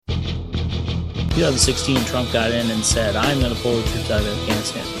2016, Trump got in and said, I'm going to pull the troops out of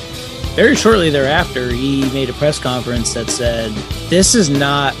Afghanistan. Very shortly thereafter, he made a press conference that said, this is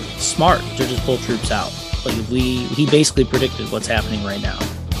not smart to just pull troops out. Like he basically predicted what's happening right now.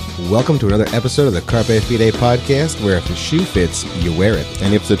 Welcome to another episode of the Carpe Fide podcast, where if the shoe fits, you wear it.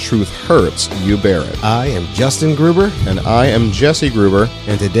 And if the truth hurts, you bear it. I am Justin Gruber. And I am Jesse Gruber.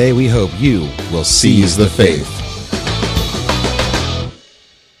 And today we hope you will seize the faith.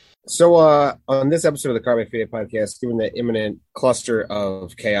 So on this episode of the Carpe Fide podcast, given the imminent cluster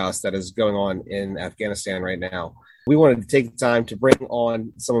of chaos that is going on in Afghanistan right now, we wanted to take the time to bring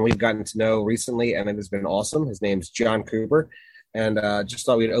on someone we've gotten to know recently, and it has been awesome. His name's John Cooper. And just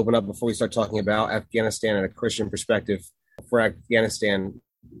thought we'd open up before we start talking about Afghanistan and a Christian perspective for Afghanistan.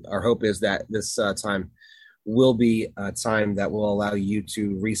 Our hope is that this time will be a time that will allow you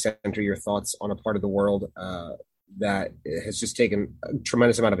to recenter your thoughts on a part of the world that has just taken a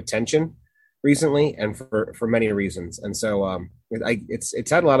tremendous amount of attention recently, and for many reasons. And so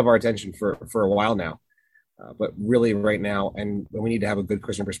it's had a lot of our attention for a while now, but really right now, and we need to have a good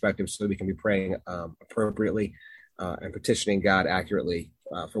Christian perspective so that we can be praying appropriately and petitioning God accurately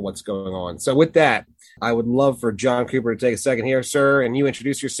for what's going on. So with that, I would love for John Cooper to take a second here, sir, and you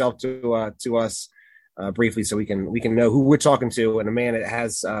introduce yourself to us briefly, so we can know who we're talking to, and a man that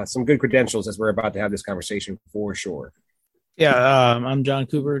has some good credentials as we're about to have this conversation for sure. Yeah, I'm John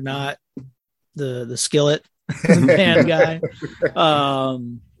Cooper, not the skillet man guy.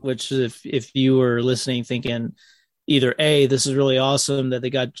 Which if you were listening, thinking either A, this is really awesome that they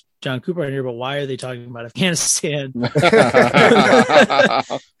got John Cooper in here, but why are they talking about Afghanistan?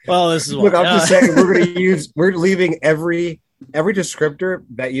 Well, this is look. I'm just saying we're leaving every descriptor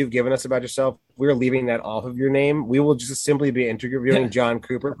that you've given us about yourself. We're leaving that off of your name. We will just simply be interviewing John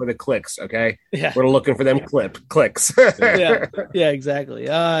Cooper for the clicks. Okay, yeah, we're looking for them clicks. yeah, exactly.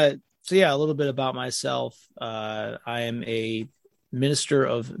 So yeah, a little bit about myself. I am a minister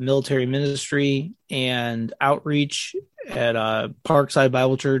of military ministry and outreach at Parkside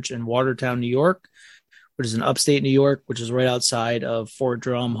Bible Church in Watertown, New York, which is in upstate New York, which is right outside of Fort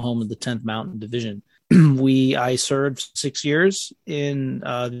Drum, home of the 10th Mountain Division. I served 6 years in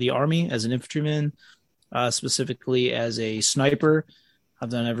the Army as an infantryman, specifically as a sniper.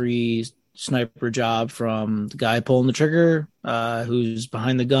 I've done every sniper job, from the guy pulling the trigger, who's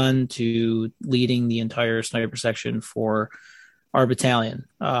behind the gun, to leading the entire sniper section for our battalion.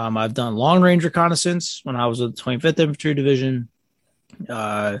 I've done long range reconnaissance when I was with the 25th Infantry Division,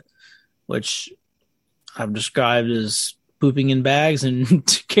 which I've described as pooping in bags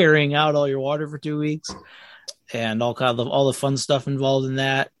and carrying out all your water for 2 weeks, and all the fun stuff involved in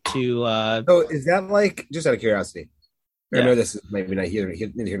that. So is that like, just out of curiosity? I know this is maybe not here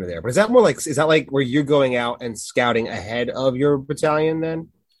nor there, but is that like where you're going out and scouting ahead of your battalion then?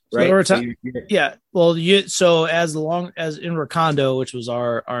 Right. Yeah. Well, so as in Recondo, which was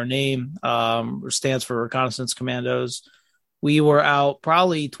our name, stands for Reconnaissance Commandos, we were out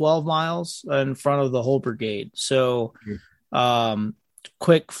probably 12 miles in front of the whole brigade. So,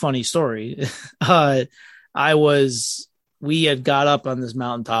 quick funny story. We had got up on this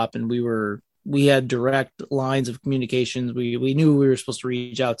mountaintop, and we had direct lines of communications. We knew we were supposed to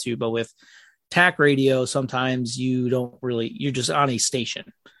reach out to, but with TAC radio, sometimes you're just on a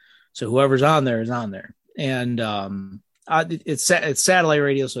station. So whoever's on there is on there, and it's satellite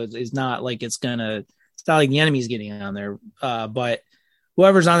radio, so it's not like it's not like the enemy's getting on there, but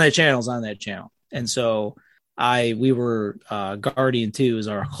whoever's on that channel is on that channel. And so we were Guardian 2 is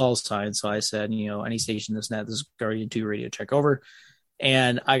our call sign. So I said, any station this is Guardian 2 radio, check over.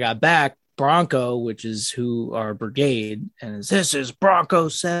 And I got back Bronco, which is who our brigade, and this is Bronco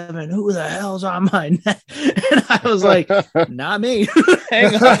 7. Who the hell's on my net? And I was like, not me.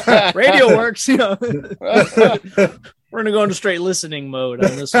 Hang on, radio works. We're gonna go into straight listening mode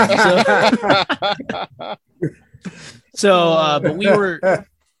on this one.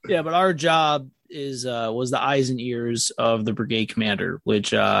 But our job was the eyes and ears of the brigade commander,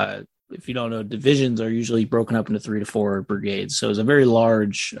 which if you don't know, divisions are usually broken up into 3 to 4 brigades. So it's a very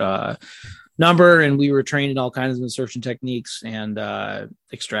large number, and we were trained in all kinds of insertion techniques and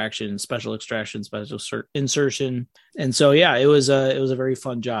extraction, special insertion. And so, yeah, it was a very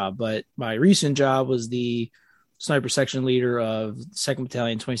fun job. But my recent job was the sniper section leader of 2nd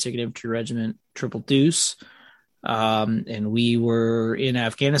Battalion, 22nd Infantry Regiment, Triple Deuce. And we were in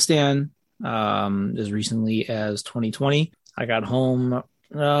Afghanistan as recently as 2020. I got home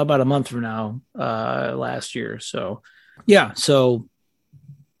about a month from now, last year. So, yeah, so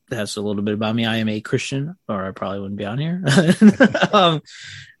that's a little bit about me. I am a Christian, or I probably wouldn't be on here.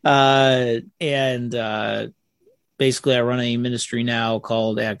 basically I run a ministry now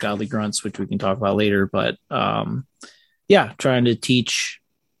called At Godly Grunts, which we can talk about later. But trying to teach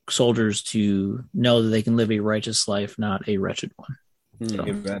soldiers to know that they can live a righteous life, not a wretched one. So.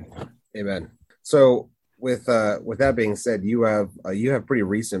 Amen. So with that being said, you have pretty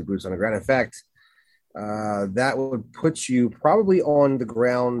recent boots on the ground. In fact, that would put you probably on the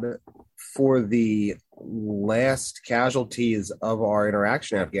ground for the last casualties of our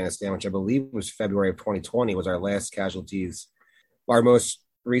interaction in Afghanistan, which I believe was February of 2020 was our last casualties. Our most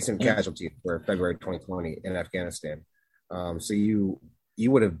recent casualties were February 2020 in Afghanistan. So you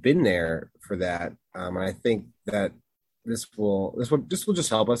would have been there for that. And I think that this will just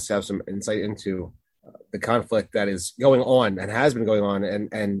help us have some insight into the conflict that is going on and has been going on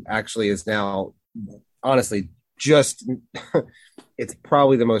and actually is now honestly just it's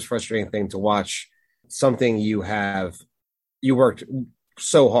probably the most frustrating thing to watch something you worked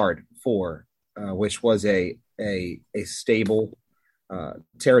so hard for, which was a stable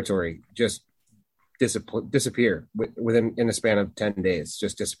territory, just disappear in a span of 10 days,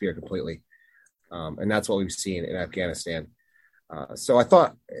 just disappear completely. And that's what we've seen in Afghanistan. So I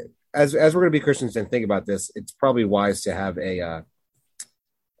thought, as we're going to be Christians and think about this, it's probably wise to have a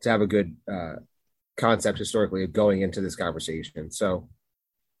good concept historically of going into this conversation. So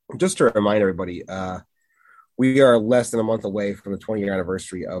just to remind everybody, we are less than a month away from the 20-year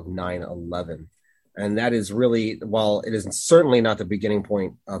anniversary of 9/11. And that is really, while it is certainly not the beginning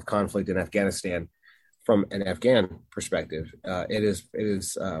point of conflict in Afghanistan from an Afghan perspective, it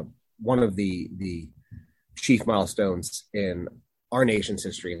is one of the chief milestones in our nation's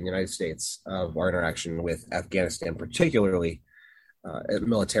history in the United States of our interaction with Afghanistan, particularly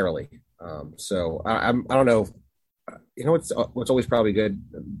militarily. So I don't know. You know what's always probably good,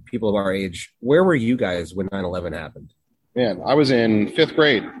 people of our age, where were you guys when 9/11 happened? Man, I was in fifth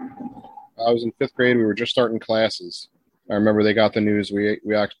grade. We were just starting classes. I remember they got the news.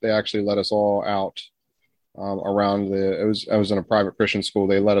 They actually let us all out around I was in a private Christian school.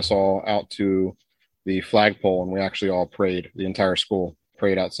 They let us all out to the flagpole, and we actually all prayed. The entire school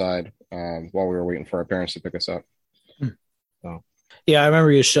prayed outside while we were waiting for our parents to pick us up. So. Yeah, I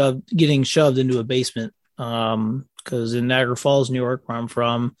remember getting shoved into a basement because in Niagara Falls, New York, where I'm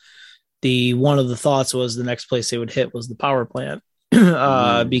from, one of the thoughts was the next place they would hit was the power plant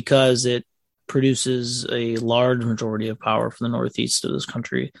because it produces a large majority of power for the northeast of this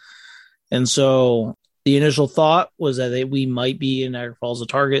country. And so the initial thought was that we might be in Niagara Falls a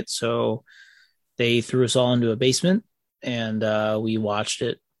target. So they threw us all into a basement and we watched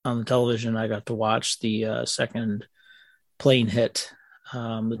it on the television. I got to watch the second plane hit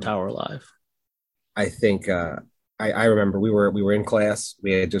the tower live. I think I remember we were in class.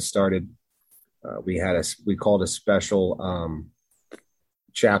 We had just started. We called a special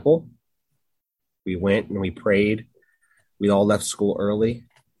chapel. We went and we prayed. We all left school early.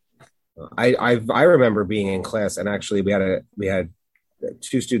 I remember being in class, and actually we had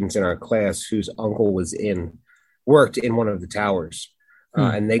two students in our class whose uncle worked in one of the towers,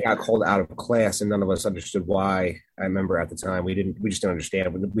 and they got called out of class, and none of us understood why. I remember at the time we just didn't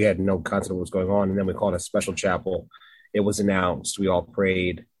understand. We had no concept of what was going on, and then we called a special chapel. It was announced. We all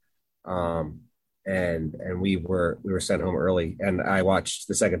prayed, and we were sent home early. And I watched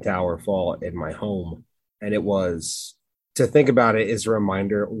the second tower fall in my home, and it was, to think about it is a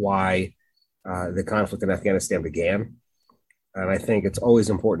reminder why the conflict in Afghanistan began. And I think it's always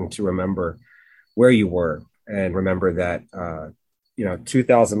important to remember where you were and remember that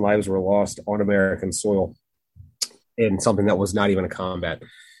 2,000 lives were lost on American soil in something that was not even a combat.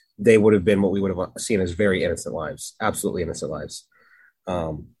 They would have been what we would have seen as very innocent lives, absolutely innocent lives.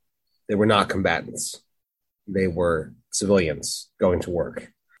 They were not combatants. They were civilians going to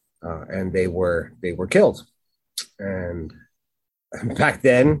work, and they were killed. And back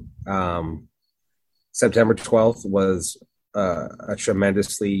then, September 12th was a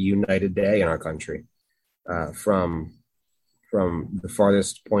tremendously united day in our country. From the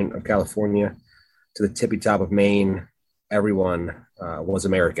farthest point of California to the tippy top of Maine, everyone was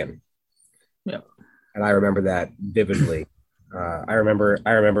American. Yeah, and I remember that vividly. I remember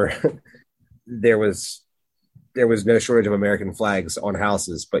there was no shortage of American flags on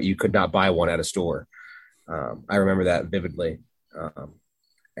houses, but you could not buy one at a store. I remember that vividly.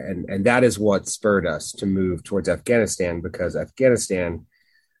 And that is what spurred us to move towards Afghanistan, because Afghanistan,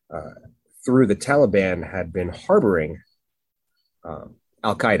 through the Taliban, had been harboring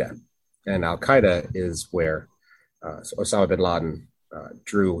Al-Qaeda. And Al-Qaeda is where Osama bin Laden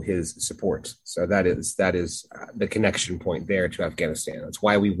drew his support. So that is the connection point there to Afghanistan. That's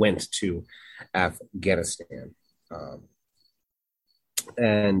why we went to Afghanistan.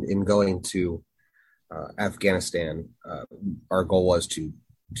 And in going to Afghanistan, our goal was to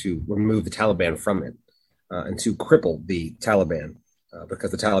remove the Taliban from it and to cripple the Taliban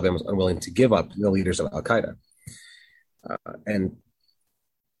because the Taliban was unwilling to give up the leaders of Al Qaeda. And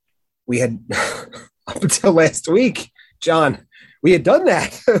we had, up until last week, John, we had done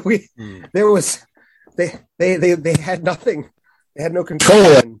that. They had nothing. They had no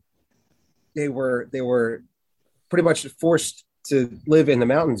control. And they were pretty much forced to live in the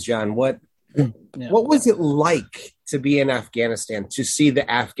mountains. John, what was it like to be in Afghanistan, to see the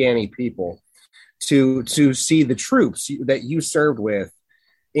Afghani people, to see the troops that you served with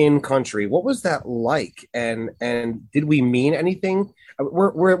in country? What was that like? And did we mean anything?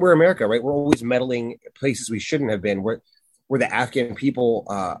 We're America, right? We're always meddling places we shouldn't have been. Were the Afghan people?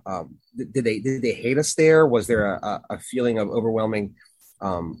 Did they hate us there? Was there a feeling of overwhelming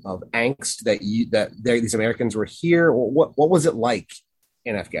of angst that these Americans were here? What was it like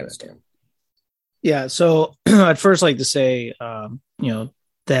in Afghanistan? Yeah, so I'd first like to say,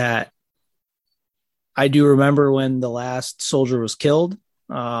 that I do remember when the last soldier was killed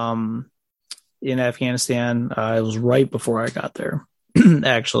in Afghanistan. It was right before I got there,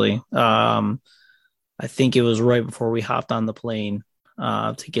 actually. I think it was right before we hopped on the plane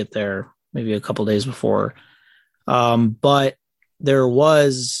to get there, maybe a couple days before. But there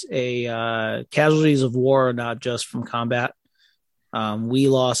was a casualties of war, not just from combat. We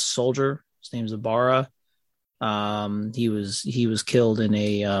lost a soldier. His name's Ibarra. He was killed in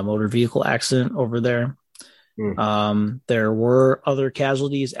a motor vehicle accident over there. There were other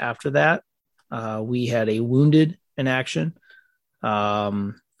casualties after that. We had a wounded in action.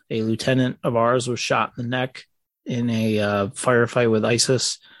 A lieutenant of ours was shot in the neck in a firefight with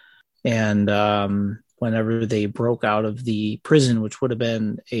ISIS. And whenever they broke out of the prison, which would have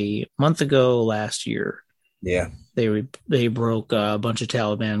been a month ago last year, they broke a bunch of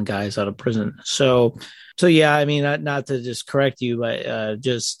Taliban guys out of prison. So yeah, I mean, not to just correct you, but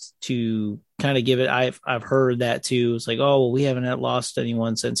just to kind of give it, I've heard that too. It's like, oh, well, we haven't lost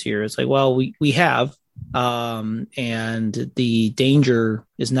anyone since here. It's like, well, we have. And the danger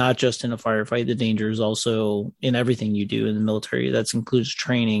is not just in a firefight. The danger is also in everything you do in the military. That includes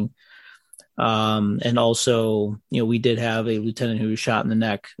training. And also, we did have a lieutenant who was shot in the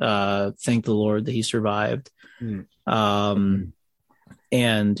neck. Thank the Lord that he survived. And,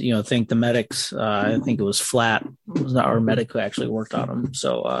 thank the medics. I think it was Flat. It was not our medic who actually worked on him.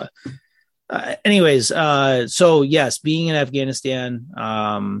 So, anyways, so yes, being in Afghanistan,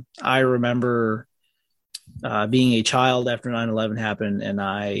 I remember being a child after 9/11 happened, and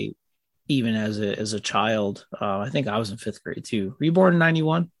I, even as a child, I think I was in 5th grade too. Were you born in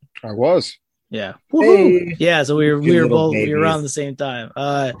 91? I was. Yeah. Hey. Yeah. So we were both babies. We were around the same time.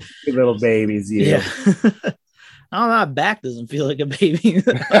 Good little babies. Yeah. I don't know. My back doesn't feel like a baby.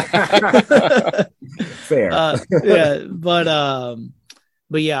 Fair. Yeah.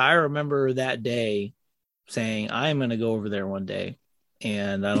 But yeah, I remember that day saying, I'm going to go over there one day.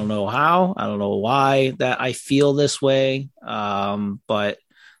 And I don't know how, I don't know why that I feel this way. But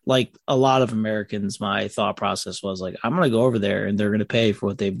like a lot of Americans, my thought process was like, I'm going to go over there and they're going to pay for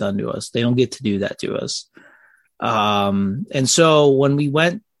what they've done to us. They don't get to do that to us. And so when we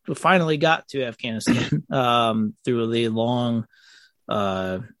finally got to Afghanistan, through the long,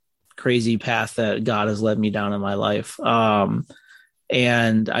 crazy path that God has led me down in my life.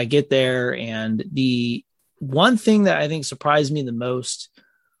 And I get there, and the one thing that I think surprised me the most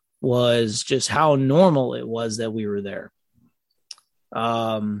was just how normal it was that we were there.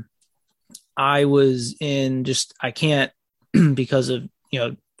 I was in I can't, because of,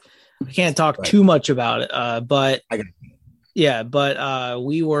 I can't talk too much about it. But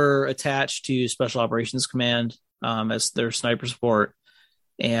we were attached to Special Operations Command, as their sniper support.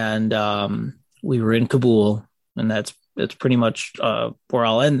 And, we were in Kabul, and that's pretty much, where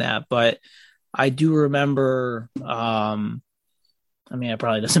I'll end that. But I do remember, it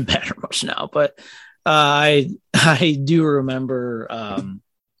probably doesn't matter much now, but I do remember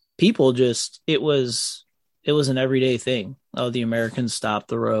people it was an everyday thing. Oh, the Americans stopped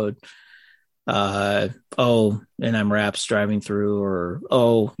the road. And MRAPs driving through, or,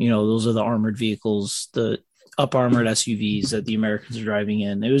 those are the armored vehicles, the up armored SUVs that the Americans are driving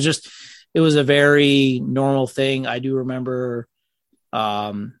in. It was a very normal thing. I do remember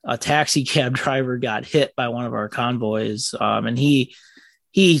a taxi cab driver got hit by one of our convoys, and he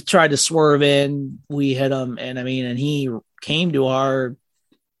tried to swerve in. We hit him, and he came to our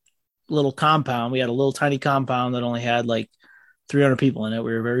little compound. We had a little tiny compound that only had like 300 people in it.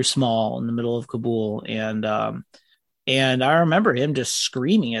 We were very small in the middle of Kabul, and I remember him just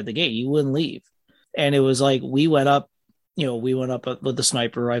screaming at the gate. He wouldn't leave, and it was like we went up we went up with the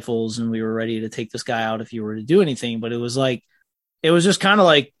sniper rifles and we were ready to take this guy out if you were to do anything. But it was like, it was just kind of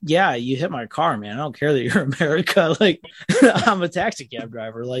like, yeah, you hit my car, man. I don't care that you're America. Like, I'm a taxi cab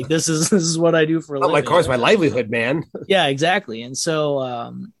driver. Like, this is what I do for a living. My car's my livelihood, man. Yeah, exactly. And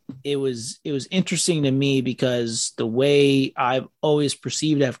so it was interesting to me because the way I've always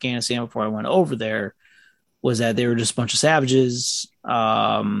perceived Afghanistan before I went over there was that they were just a bunch of savages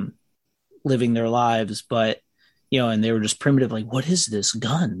living their lives, but and they were just primitive. Like, what is this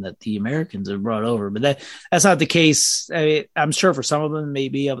gun that the Americans have brought over? But that's not the case. I'm sure for some of them,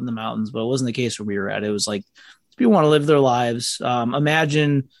 maybe up in the mountains, but it wasn't the case where we were at. It was like people want to live their lives.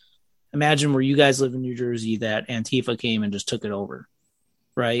 Imagine where you guys live in New Jersey that Antifa came and just took it over,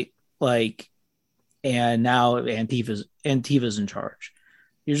 right? Like, and now Antifa's in charge.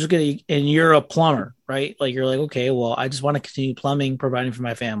 You're just and you're a plumber, right? Like, you're like, okay, well, I just want to continue plumbing, providing for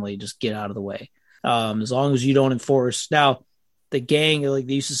my family. Just get out of the way. As long as you don't enforce. Now, the gang, like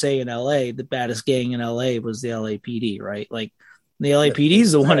they used to say in LA, the baddest gang in LA was the LAPD, right? Like, the LAPD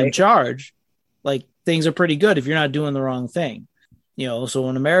is the one in charge. Like, things are pretty good if you're not doing the wrong thing. So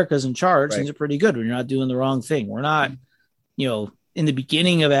when America's in charge, things are pretty good when you're not doing the wrong thing. We're not, in the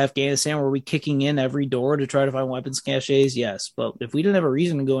beginning of Afghanistan, were we kicking in every door to try to find weapons caches? Yes. But if we didn't have a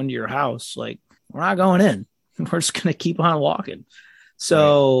reason to go into your house, like, we're not going in. We're just going to keep on walking.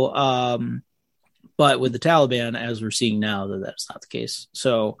 So, but with the Taliban, as we're seeing now, that's not the case.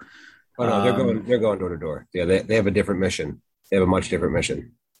 So, they're going door to door. Yeah, they have a different mission. They have a much different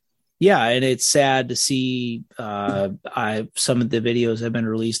mission. Yeah, and it's sad to see. Some of the videos have been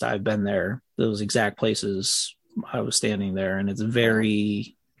released. I've been there; those exact places I was standing there, and it's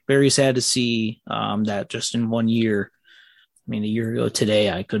very, very sad to see that just in 1 year. I mean, a year ago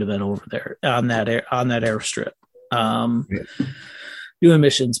today, I could have been over there on that airstrip doing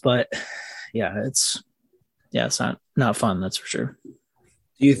missions, but. Yeah, it's not fun. That's for sure.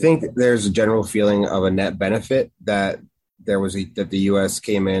 Do you think there's a general feeling of a net benefit that that the U.S.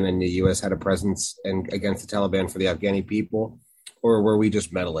 came in and the U.S. had a presence against the Taliban for the Afghani people, or were we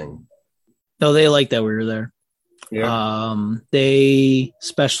just meddling? No, they like that we were there. Yeah. They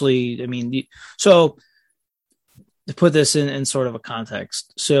especially. I mean, so to put this in sort of a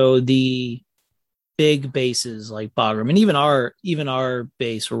context, so the big bases like Bagram and even our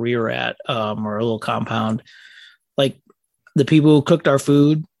base where we were at, or a little compound, like the people who cooked our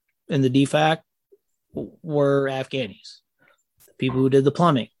food in the DFAC were Afghanis. The people who did the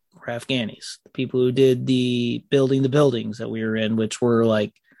plumbing were Afghanis. The people who did the buildings that we were in, which were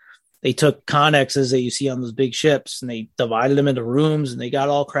like, they took connexes that you see on those big ships and they divided them into rooms and they got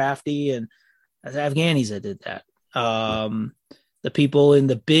all crafty, and that's Afghanis that did that. The people in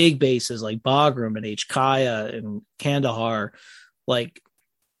the big bases like Bagram and HKIA and Kandahar, like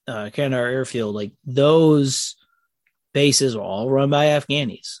Kandahar Airfield, like those bases were all run by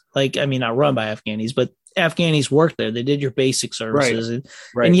Afghanis. Like, I mean, not run by Afghanis, but Afghanis worked there. They did your basic services.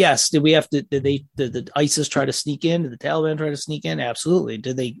 Right. And yes, did the ISIS try to sneak in? Did the Taliban try to sneak in? Absolutely.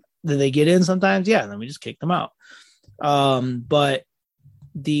 Did they get in sometimes? Yeah. And then we just kicked them out. But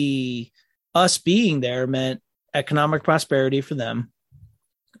us being there meant economic prosperity for them.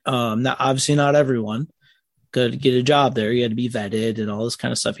 Obviously not everyone could get a job there. You had to be vetted and all this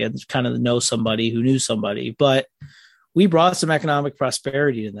kind of stuff. You had to kind of know somebody who knew somebody, but we brought some economic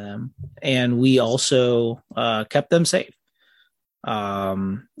prosperity to them, and we also kept them safe.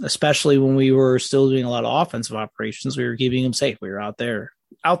 Especially when we were still doing a lot of offensive operations, we were keeping them safe. We were out there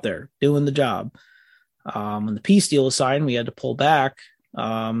doing the job. When the peace deal was signed, we had to pull back.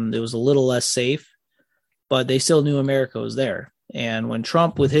 It was a little less safe, but they still knew America was there. And when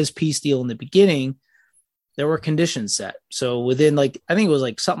Trump, with his peace deal in the beginning, there were conditions set. So within I think it was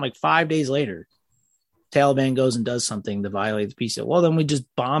something like 5 days later, Taliban goes and does something to violate the peace deal. Well, then we just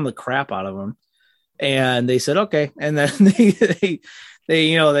bomb the crap out of them. And they said, okay. And then they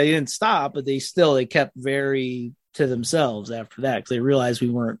didn't stop, but they kept very to themselves after that. Cause they realized we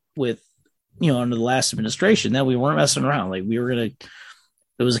weren't under the last administration, that we weren't messing around. Like, we were going to,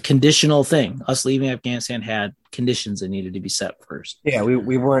 it was a conditional thing. Us leaving Afghanistan had conditions that needed to be set first. Yeah,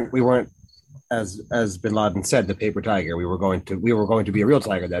 we weren't as Bin Laden said, the paper tiger. We were going to be a real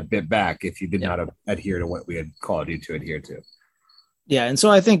tiger that bit back if you did not adhere to what we had called you to adhere to. Yeah, and so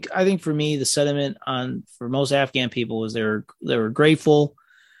I think for me, the sentiment for most Afghan people was they were grateful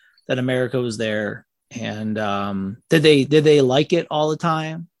that America was there. And did they like it all the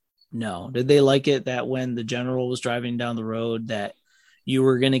time? No. Did they like it that when the general was driving down the road that you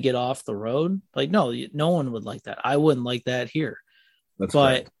were going to get off the road? Like, no one would like that. I wouldn't like that here. But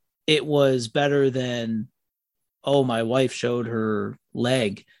correct. It was better than, oh, my wife showed her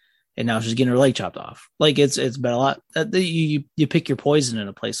leg and now she's getting her leg chopped off. Like it's been a lot. You pick your poison in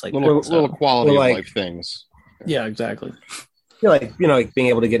a place like little quality of life things. Yeah, exactly. Like being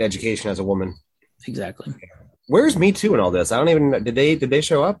able to get education as a woman. Exactly. Where's Me Too in all this? I don't even know. Did they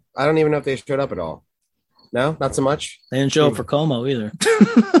show up? I don't even know if they showed up at all. No, not so much. They didn't show up for Como either.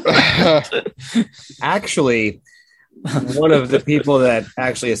 Actually, one of the people that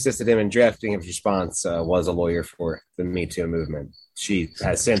actually assisted him in drafting his response was a lawyer for the Me Too movement. She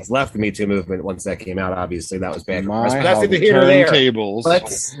has since left the Me Too movement once that came out. Obviously, that was bad. But that's neither here nor there.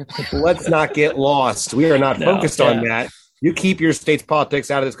 Let's not get lost. We are not focused on that. You keep your state's politics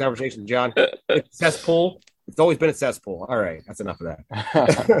out of this conversation, John. It's cesspool. It's always been a cesspool. All right, that's enough of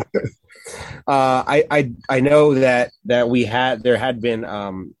that. I know that there had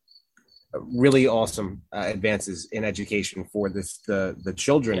been really awesome advances in education for the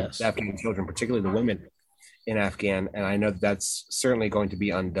children, the Afghan children, particularly the women in Afghan, and I know that's certainly going to be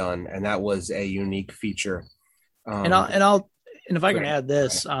undone, and that was a unique feature. And if I can add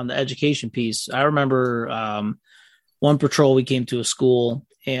this on the education piece, I remember one patrol we came to a school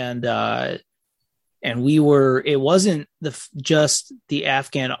and it wasn't just the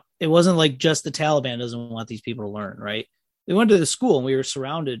Afghan. It wasn't like just the Taliban doesn't want these people to learn, right? We went to the school and we were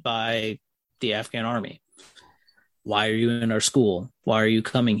surrounded by the Afghan army. Why are you in our school? Why are you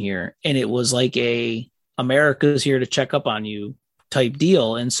coming here? And it was like America's here to check up on you type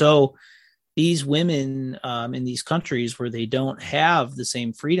deal. And so these women in these countries where they don't have the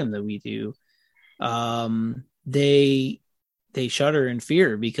same freedom that we do, they shudder in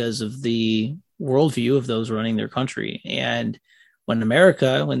fear because of the worldview of those running their country. And when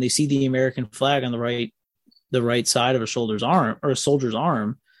they see the American flag on the right side of a soldier's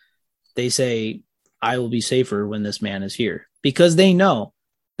arm, they say, I will be safer when this man is here, because they know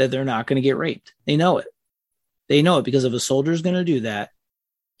that they're not going to get raped. They know it because if a soldier is going to do that,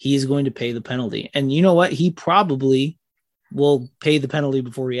 he's going to pay the penalty. And you know what? He probably will pay the penalty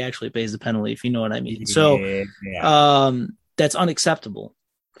before he actually pays the penalty, if you know what I mean. So that's unacceptable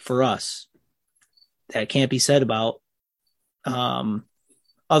for us. That can't be said about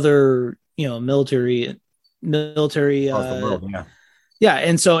other, military. Yeah.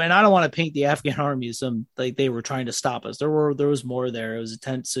 And I don't want to paint the Afghan army as some like they were trying to stop us. There was more there. It was a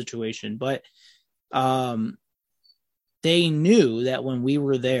tense situation, but they knew that when we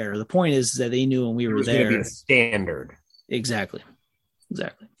were there, the point is that they knew when we were there. Be a standard. Exactly.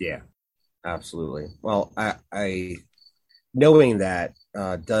 Yeah, absolutely. Well, I knowing that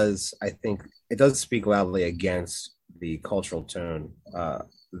I think it does speak loudly against the cultural tone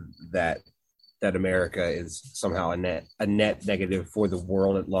that America is somehow a net negative for the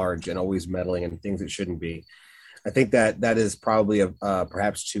world at large and always meddling in things it shouldn't be. I think that is probably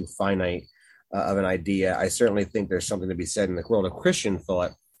perhaps too finite of an idea. I certainly think there's something to be said in the world of Christian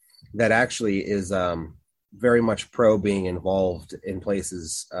thought that actually is very much pro being involved in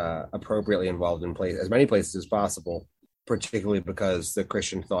places, appropriately involved in as many places as possible, particularly because the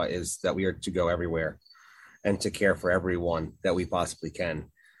Christian thought is that we are to go everywhere and to care for everyone that we possibly can.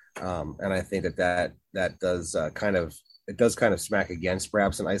 And I think that does kind of smack against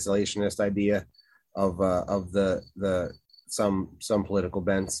perhaps an isolationist idea of the some political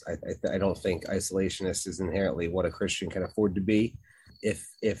bents. I don't think isolationist is inherently what a Christian can afford to be.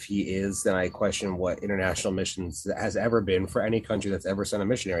 If he is, then I question what international missions has ever been for any country that's ever sent a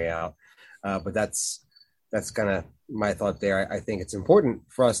missionary out. But that's kind of my thought there. I think it's important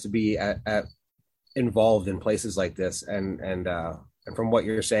for us to be involved in places like this. And from what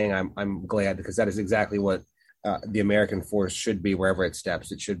you're saying, I'm glad, because that is exactly what the American force should be wherever it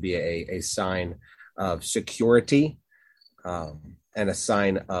steps. It should be a sign of security and a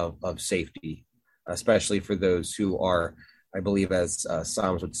sign of safety, especially for those who are, I believe, as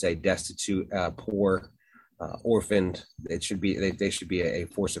Psalms would say, destitute, poor, orphaned. It should be they should be a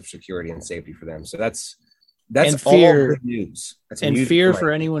force of security and safety for them. So that's and fear, all good news. And fear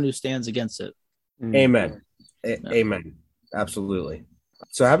for anyone who stands against it. Amen. Amen. Absolutely.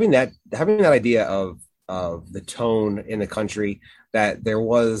 So having that idea of the tone in the country, that there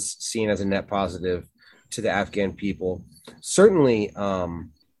was seen as a net positive to the Afghan people, certainly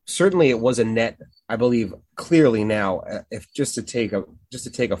it was a net. I believe clearly now, if just to take a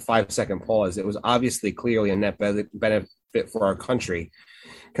 5-second pause, it was obviously clearly a net benefit for our country,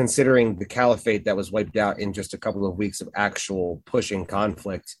 considering the caliphate that was wiped out in just a couple of weeks of actual pushing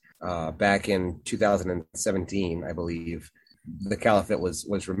conflict back in 2017, I believe. The caliphate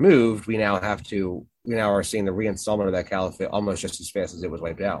was removed. We now are seeing the reinstallment of that caliphate almost just as fast as it was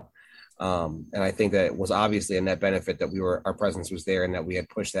wiped out. And I think that it was obviously a net benefit that our presence was there and that we had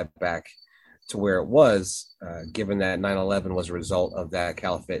pushed that back to where it was, given that 9/11 was a result of that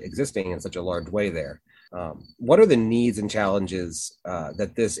caliphate existing in such a large way there. What are the needs and challenges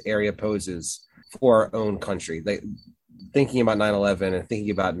that this area poses for our own country? Thinking about 9/11 and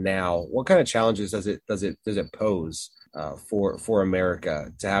thinking about now, what kind of challenges does it pose for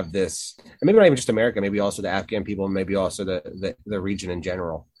America to have this, and maybe not even just America, maybe also the Afghan people, maybe also the region in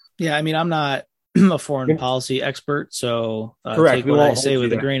general? Yeah, I mean, I'm not a foreign policy expert, so correct. take what I say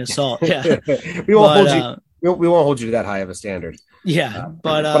with a grain of salt. Yeah, we won't hold you. We won't hold you to that high of a standard. Yeah,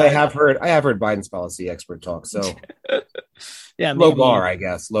 but I have heard Biden's policy expert talk. So yeah, low bar, I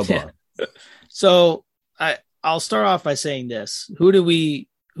guess. Low bar. So I'll start off by saying this: who do we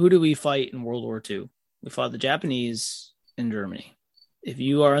fight in World War II? We fought the Japanese in Germany. If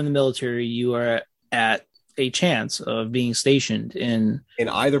you are in the military, you are at a chance of being stationed in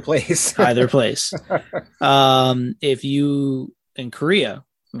either place. If you in Korea,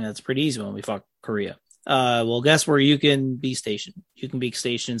 I mean, that's pretty easy when we fought Korea. Well, guess where you can be stationed? You can be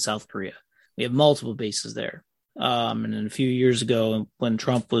stationed in South Korea. We have multiple bases there. And then a few years ago, when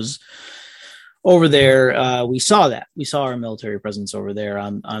Trump was over there, we saw that. We saw our military presence over there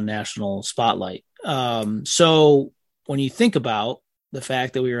on national spotlight. So when you think about the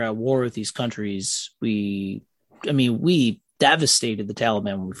fact that we were at war with these countries, we devastated the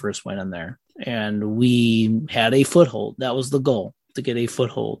Taliban when we first went in there, and we had a foothold. That was the goal, to get a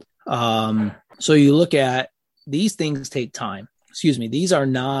foothold. So you look at these things take time. Excuse me. These are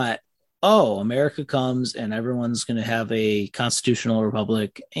not, America comes and everyone's going to have a constitutional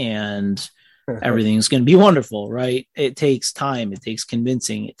republic and everything's going to be wonderful, right? It takes time. It takes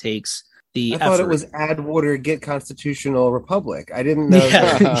convincing. It takes the effort. I thought it was add water, get constitutional republic. I didn't know.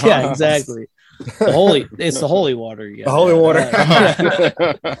 Yeah, exactly. It's the holy water. The holy water.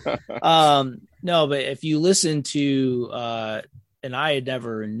 No, but if you listen to, and I had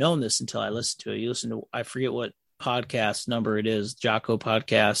never known this until I listened to it. You listen to, I forget what podcast number it is, Jocko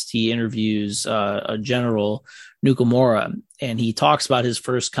podcast. He interviews a General Nakamura, and he talks about his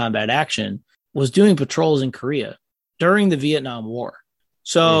first combat action was doing patrols in Korea during the Vietnam War.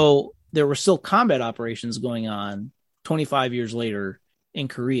 So there were still combat operations going on 25 years later in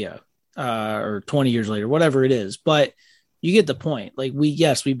Korea, or 20 years later, whatever it is. But you get the point. Like we've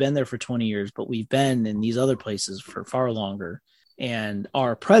been there for 20 years, but we've been in these other places for far longer. And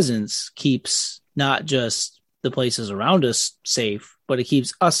our presence keeps not just the places around us safe, but it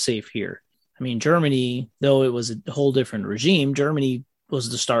keeps us safe here. I mean, Germany, though it was a whole different regime, Germany was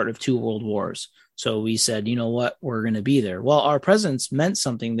the start of 2 world wars. So we said, you know what, we're going to be there. Well, our presence meant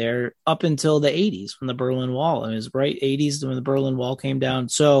something there up until the 80s when the Berlin Wall, it was right 80s when the Berlin Wall came down.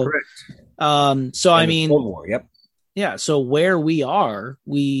 So, I mean, Cold War, yep. Yeah. So where we are,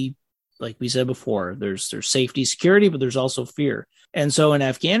 like we said before, there's safety, security, but there's also fear. And so in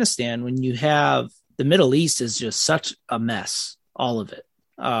Afghanistan, when you have the Middle East is just such a mess, all of it,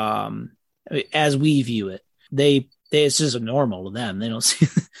 as we view it, it's just normal to them. They don't see.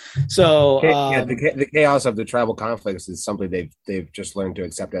 So the chaos of the tribal conflicts is something they've just learned to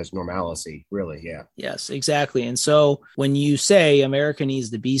accept as normalcy, really. Yeah. Yes, exactly. And so when you say America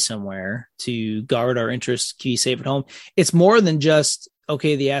needs to be somewhere to guard our interests, keep safe at home, it's more than just,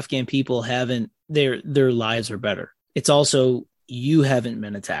 okay, the Afghan people haven't, their lives are better. It's also, you haven't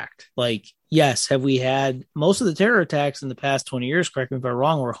been attacked. Like, yes, have we had most of the terror attacks in the past 20 years, correct me if I'm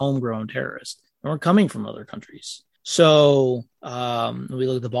wrong, were homegrown terrorists. And we're coming from other countries. So we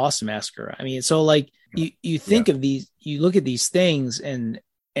look at the Boston Massacre. I mean, so like you think of these, you look at these things and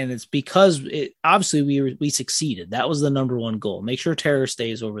it's because obviously we succeeded. That was the number one goal. Make sure terror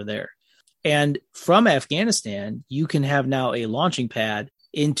stays over there. And from Afghanistan, you can have now a launching pad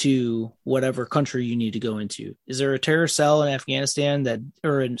into whatever country you need to go into. Is there a terror cell in Afghanistan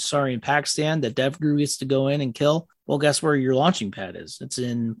in Pakistan that DevGru gets to go in and kill? Well, guess where your launching pad is? It's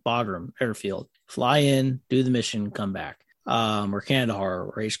in Bagram Airfield. Fly in, do the mission, come back. Or Kandahar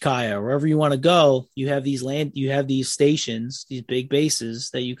or Ishkaya, wherever you want to go, you have these stations, these big bases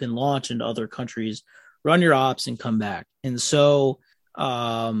that you can launch into other countries, run your ops and come back. And so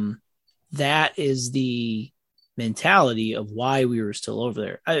that is the mentality of why we were still over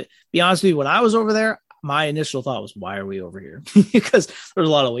there. I be honest with you, when I was over there, my initial thought was, why are we over here? Because there's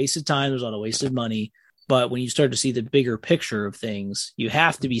a lot of wasted time, there's a lot of wasted money. But when you start to see the bigger picture of things, you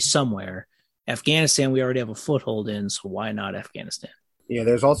have to be somewhere. Afghanistan, we already have a foothold in, so why not Afghanistan? Yeah,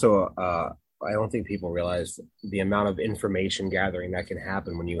 there's also, I don't think people realize the amount of information gathering that can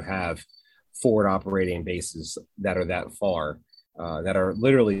happen when you have forward operating bases that are that far, that are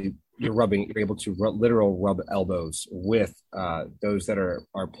literally, you're able to literal rub elbows with those that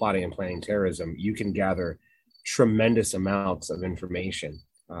are plotting and planning terrorism. You can gather tremendous amounts of information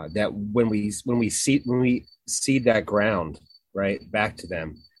that when we cede that ground right back to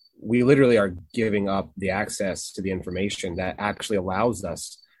them, we literally are giving up the access to the information that actually allows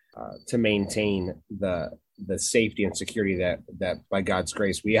us to maintain the safety and security that by God's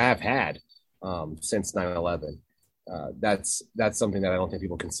grace we have had since 9/11. That's something that I don't think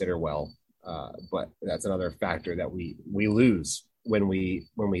people consider well, but that's another factor that we lose when we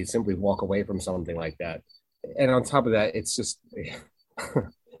simply walk away from something like that. And on top of that, it's just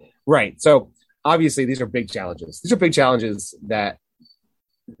right. So obviously, these are big challenges. These are big challenges that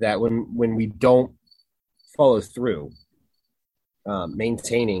when we don't follow through,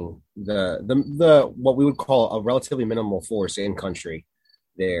 maintaining the what we would call a relatively minimal force in country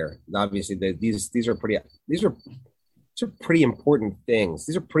there. Obviously, these are pretty important things.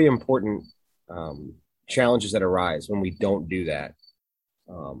 These are pretty important challenges that arise when we don't do that.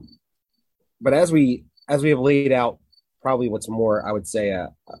 But as we have laid out, probably what's more, I would say, a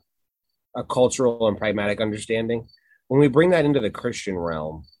cultural and pragmatic understanding. When we bring that into the Christian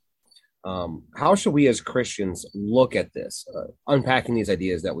realm, how should we as Christians look at this, unpacking these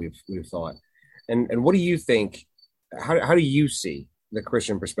ideas that we've thought, and what do you think? How do you see the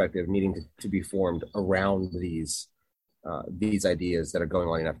Christian perspective needing to be formed around these ideas that are going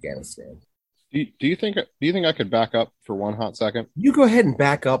on in Afghanistan? Do you think I could back up for one hot second? You go ahead and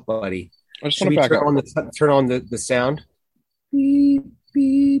back up, buddy. I just want to back up. Turn on the sound. Beep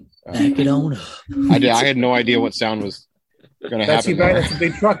beep. Back it on up. I had no idea what sound was going to happen. That's a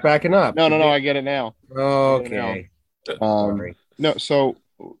big truck backing up. No, I get it now. Okay. No, so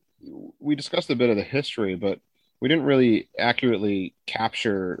we discussed a bit of the history, but we didn't really accurately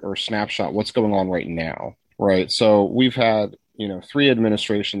capture or snapshot what's going on right now, right? So we've had 3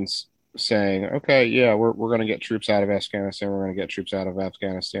 administrations saying, okay, yeah, we're going to get troops out of Afghanistan. We're going to get troops out of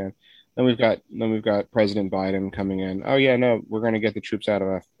Afghanistan. Then we've got President Biden coming in. Oh yeah, no, we're going to get the troops out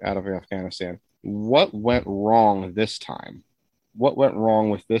of Afghanistan. What went wrong this time? What went wrong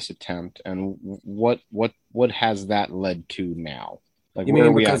with this attempt, and what has that led to now? Like, you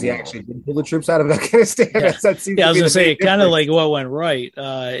mean because he actually did pull the troops out of Afghanistan? Yeah, I was going to say kind of like what went right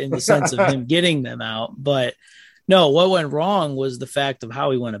in the sense of him getting them out, but no, what went wrong was the fact of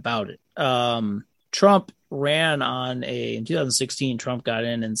how he went about it. Trump ran in 2016, Trump got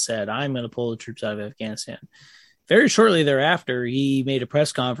in and said, I'm going to pull the troops out of Afghanistan. Very shortly thereafter, he made a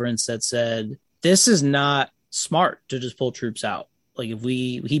press conference that said, this is not smart to just pull troops out. Like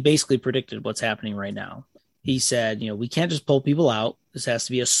he basically predicted what's happening right now. He said, we can't just pull people out. This has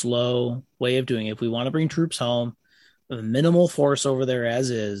to be a slow way of doing it. If we want to bring troops home, a minimal force over there as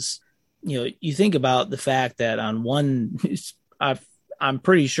is. You think about the fact that I'm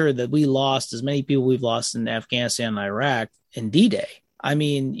pretty sure that we lost as many people we've lost in Afghanistan and Iraq in D-Day. I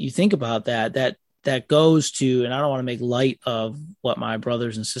mean, you think about that goes to, and I don't want to make light of what my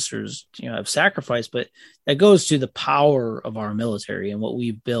brothers and sisters, have sacrificed, but that goes to the power of our military and what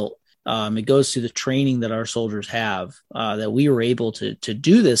we've built. It goes to the training that our soldiers have, that we were able to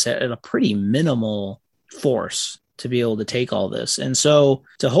do this at a pretty minimal force to be able to take all this. And so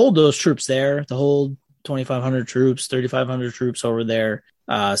to hold those troops there, to hold 2,500 troops, 3,500 troops over there,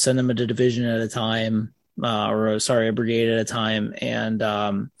 send them a division at a time, a brigade at a time. And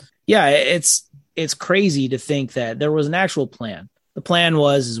it's crazy to think that there was an actual plan. The plan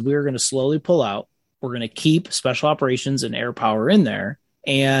was we were going to slowly pull out. We're going to keep special operations and air power in there,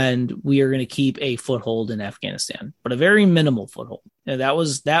 and we are going to keep a foothold in Afghanistan, but a very minimal foothold. And that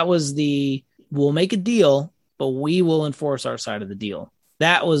was we'll make a deal, but we will enforce our side of the deal.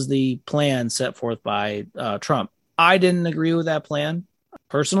 That was the plan set forth by Trump. I didn't agree with that plan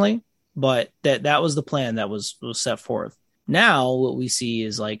personally, but that was the plan that was set forth. Now what we see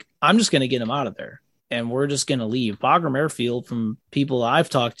is I'm just going to get them out of there, and we're just going to leave. Bagram Airfield, from people I've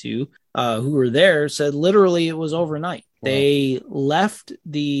talked to who were there, said literally it was overnight. Wow. They left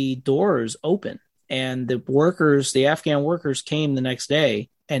the doors open, and the Afghan workers came the next day,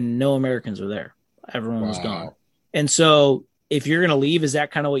 and no Americans were there. Everyone was gone. And so if you're going to leave, is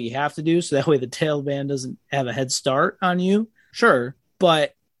that kind of what you have to do? So that way the Taliban doesn't have a head start on you? Sure.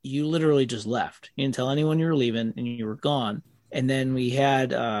 But you literally just left. You didn't tell anyone you were leaving, and you were gone. And then we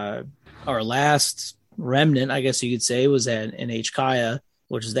had our last remnant, I guess you could say, was in HKIA,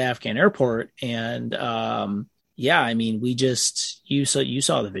 which is the Afghan airport. And I mean, you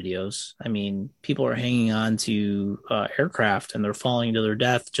saw the videos. I mean, people are hanging on to aircraft, and they're falling to their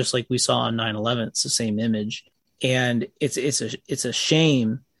death, just like we saw on 9/11. It's the same image. And it's a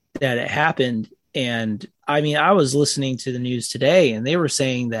shame that it happened. And I mean, I was listening to the news today, and they were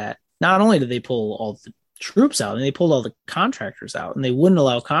saying that not only did they pull all the troops out, and they pulled all the contractors out, and they wouldn't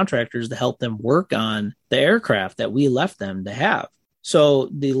allow contractors to help them work on the aircraft that we left them to have. So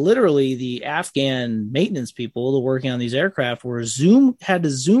literally the Afghan maintenance people that are working on these aircraft had a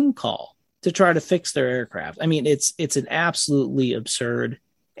Zoom call to try to fix their aircraft. I mean, it's an absolutely absurd.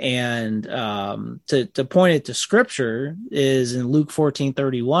 And to point it to scripture is in Luke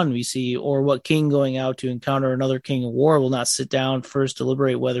 14:31, we see, or what king going out to encounter another king of war will not sit down first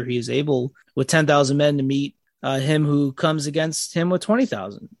deliberate whether he is able with 10,000 men to meet him who comes against him with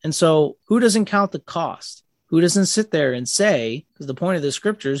 20,000. And so who doesn't count the cost? Who doesn't sit there and say, because the point of the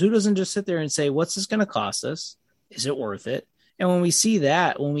scriptures, who doesn't just sit there and say, what's this going to cost us? Is it worth it? And when we see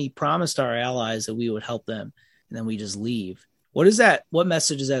that, when we promised our allies that we would help them, and then we just leave, what is that? What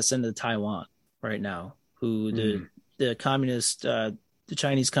message does that send to Taiwan right now? Who the communist, the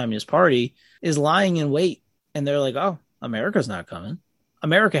Chinese Communist Party is lying in wait, and they're like, "Oh, America's not coming."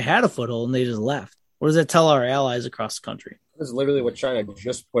 America had a foothold, and they just left. What does that tell our allies across the country? This is literally what China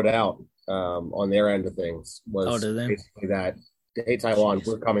just put out on their end of things. Was basically that, "Hey, Taiwan,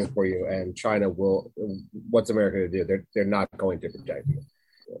 we're coming for you," and China will. What's America to do? They're not going to protect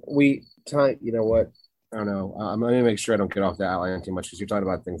you. You know what? I don't know. I'm going to make sure I don't get off that outline too much because you're talking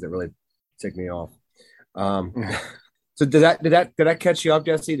about things that really tick me off. So did that catch you up,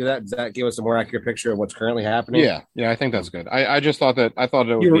 Jesse? Does that give us a more accurate picture of what's currently happening? Yeah, I think that's good. I just thought it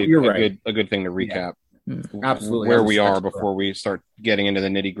would be a good thing to recap. Yeah. Absolutely, where we are before we start getting into the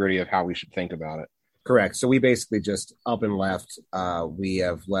nitty gritty of how we should think about it. Correct. So we basically just up and left. We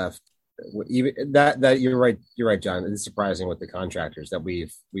have left. Even that you're right, John. It's surprising with the contractors that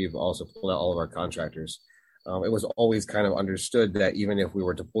we've also pulled out all of our contractors. It was always kind of understood that even if we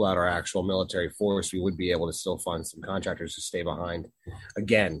were to pull out our actual military force, we would be able to still fund some contractors to stay behind,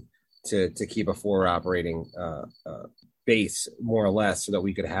 again, to keep a forward operating base more or less, so that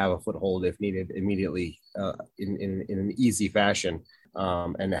we could have a foothold if needed immediately in an easy fashion,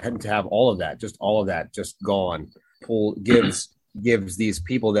 and to have all of that just gone gives these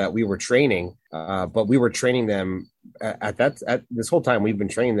people that we were training, but we were training them at this whole time. We've been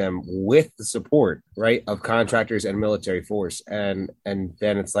training them with the support, right, of contractors and military force, and then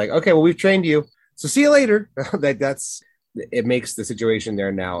it's like, okay, well, we've trained you, so see you later. It makes the situation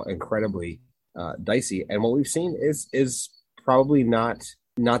there now incredibly dicey, and what we've seen is probably not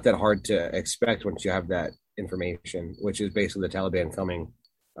that hard to expect once you have that information, which is basically the Taliban coming.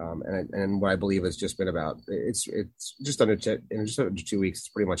 And what I believe has just been about, it's just under 2 weeks, it's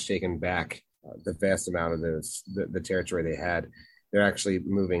pretty much taken back the vast amount of the territory they had. They're actually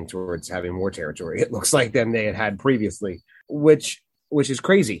moving towards having more territory, it looks like, than they had previously, which is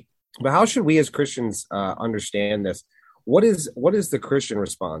crazy. But how should we as Christians understand this? What is the Christian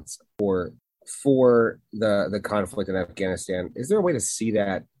response for the conflict in Afghanistan? Is there a way to see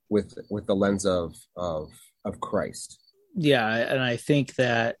that with the lens of Christ? Yeah, and I think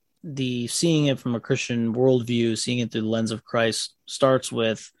that seeing it from a Christian worldview, seeing it through the lens of Christ, starts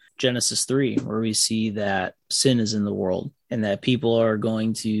with Genesis 3, where we see that sin is in the world and that people are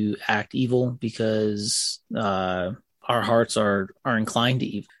going to act evil because our hearts are inclined to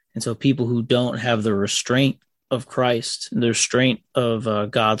evil. And so people who don't have the restraint of Christ, the restraint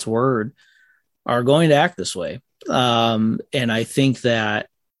of God's word, are going to act this way. And I think that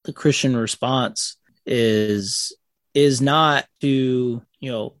the Christian response is not to,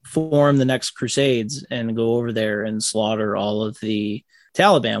 form the next crusades and go over there and slaughter all of the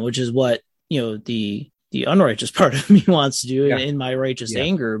Taliban, which is what, the unrighteous part of me wants to do in my righteous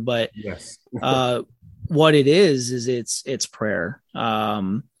anger. But yes. What it is it's prayer.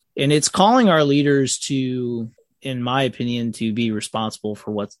 And it's calling our leaders to, in my opinion, to be responsible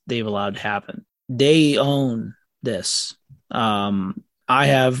for what they've allowed to happen. They own this. I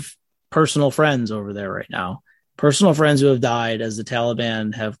have personal friends over there right now. Personal friends who have died as the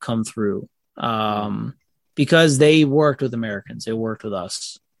Taliban have come through, because they worked with Americans. They worked with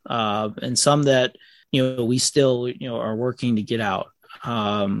us, and some that, we still, are working to get out.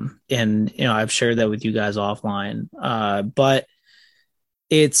 And, I've shared that with you guys offline, but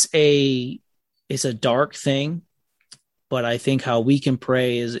it's a dark thing. But I think how we can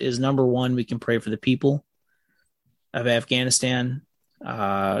pray is number one, we can pray for the people of Afghanistan.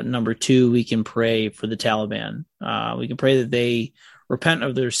 Number two, we can pray for the Taliban. We can pray that they repent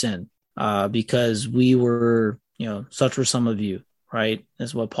of their sin, because we were, such were some of you, right?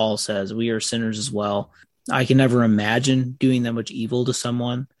 That's what Paul says. We are sinners as well. I can never imagine doing that much evil to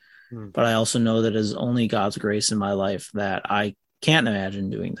someone, but I also know that it is only God's grace in my life that I can't imagine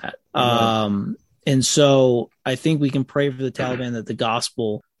doing that. And so I think we can pray for the Taliban that the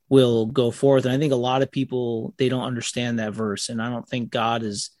gospel will go forth. And I think a lot of people, they don't understand that verse. And I don't think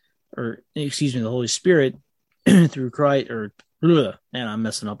the Holy Spirit through Christ, or Man, I'm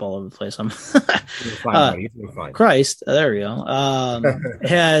messing up all over the place. I'm You're fine, buddy. You're fine. Christ. There we go.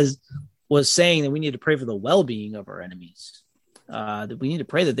 Was saying that we need to pray for the well-being of our enemies. That we need to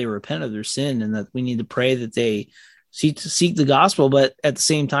pray that they repent of their sin, and that we need to pray that they seek the gospel. But at the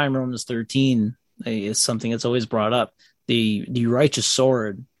same time, Romans 13 is something that's always brought up. The righteous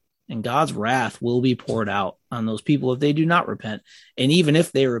sword and God's wrath will be poured out on those people if they do not repent. And even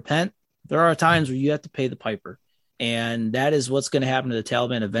if they repent, there are times where you have to pay the piper. And that is what's going to happen to the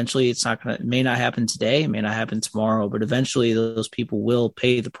Taliban. Eventually, it may not happen today, it may not happen tomorrow, but eventually those people will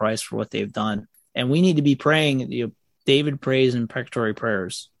pay the price for what they've done. And we need to be praying. David prays imprecatory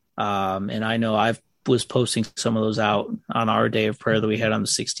prayers. And I know I was posting some of those out on our day of prayer that we had on the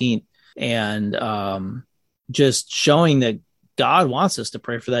 16th. And just showing that God wants us to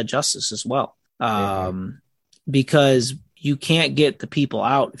pray for that justice as well. Because you can't get the people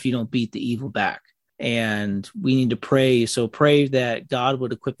out if you don't beat the evil back. And we need to pray. So pray that God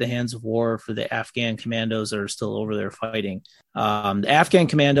would equip the hands of war for the Afghan commandos that are still over there fighting. The Afghan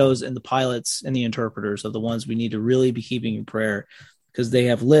commandos and the pilots and the interpreters are the ones we need to really be keeping in prayer, because they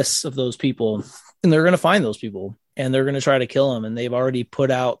have lists of those people, and they're going to find those people, and they're going to try to kill them. And they've already put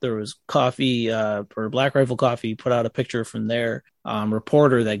out, there was Coffee or Black Rifle Coffee put out a picture from their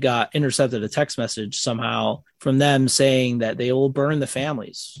reporter that got intercepted a text message somehow from them saying that they will burn the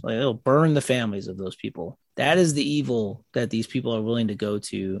families. Like, they'll burn the families of those people. That is the evil that these people are willing to go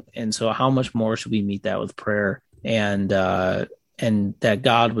to. And so how much more should we meet that with prayer, and that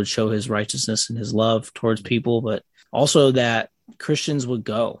God would show his righteousness and his love towards people, but also that Christians would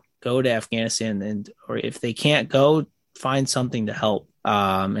go to Afghanistan, or if they can't go, find something to help.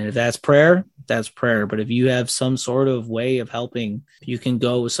 And if that's prayer, that's prayer. But if you have some sort of way of helping, you can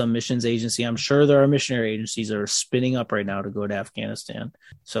go with some missions agency. I'm sure there are missionary agencies that are spinning up right now to go to Afghanistan.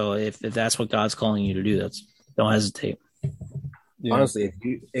 So if that's what God's calling you to do, don't hesitate. Yeah. Honestly,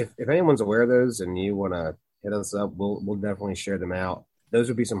 if anyone's aware of those and you want to hit us up, we'll definitely share them out. Those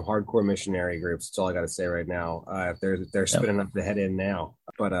would be some hardcore missionary groups. That's all I got to say right now. If they're spinning up the head in now,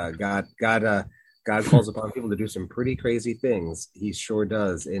 but God calls upon people to do some pretty crazy things. He sure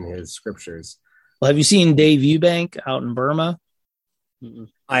does in his scriptures. Well, have you seen Dave Eubank out in Burma?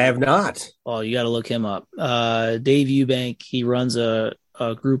 I have not. Oh, you got to look him up. Dave Eubank, he runs a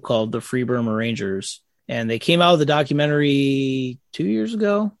group called the Free Burma Rangers, and they came out with a documentary 2 years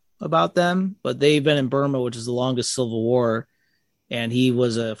ago about them, but they've been in Burma, which is the longest civil war. And he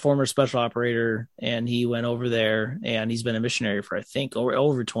was a former special operator, and he went over there, and he's been a missionary for, I think,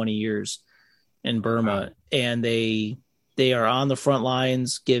 over 20 years in Burma. Wow. And they are on the front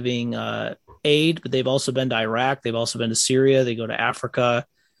lines giving aid, but they've also been to Iraq. They've also been to Syria. They go to Africa,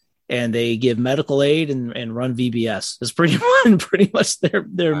 and they give medical aid and run VBS. It's pretty much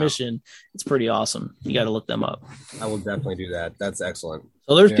their mission. It's pretty awesome. You got to look them up. I will definitely do that. That's excellent.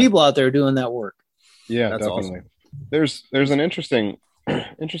 So there's people out there doing that work. Yeah, that's definitely. Awesome. There's an interesting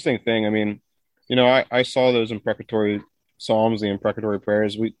thing. I mean, I saw those imprecatory psalms, the imprecatory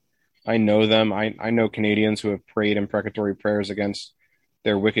prayers. I know them. I know Canadians who have prayed imprecatory prayers against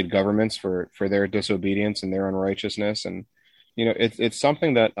their wicked governments for their disobedience and their unrighteousness. And, it's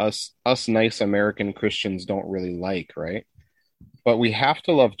something that us nice American Christians don't really like, right? But we have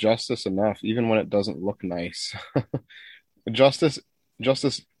to love justice enough, even when it doesn't look nice. Justice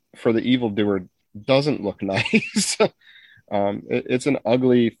for the evildoer doesn't look nice. It's an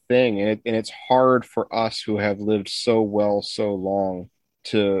ugly thing, and it's hard for us who have lived so well so long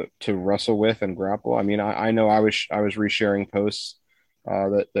to wrestle with and grapple. I mean, I know I was resharing posts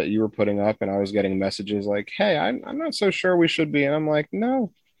that you were putting up, and I was getting messages like, hey, I'm not so sure we should be, and I'm like,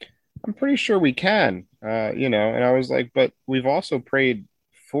 no, I'm pretty sure we can, and I was like, but we've also prayed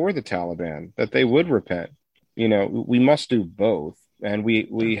for the Taliban that they would repent. We must do both. And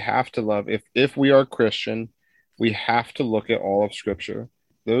we have to love, if we are Christian, we have to look at all of Scripture.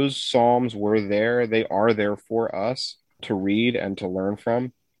 Those Psalms were there. They are there for us to read and to learn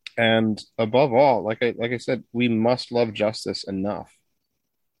from. And above all, like I said, we must love justice enough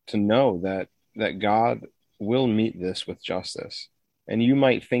to know that God will meet this with justice. And you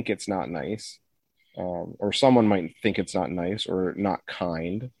might think it's not nice, or someone might think it's not nice or not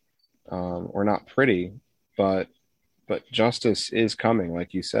kind, or not pretty, but justice is coming,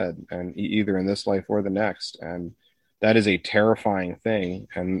 like you said, and either in this life or the next. And that is a terrifying thing.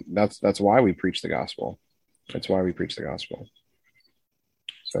 And that's why we preach the gospel. That's why we preach the gospel.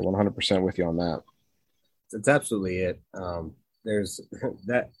 So 100% with you on that. That's absolutely it. There's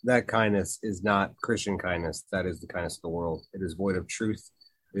that kindness is not Christian kindness. That is the kindness of the world. It is void of truth.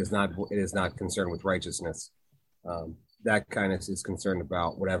 It is not concerned with righteousness. That kindness is concerned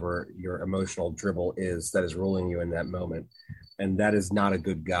about whatever your emotional dribble is that is ruling you in that moment. And that is not a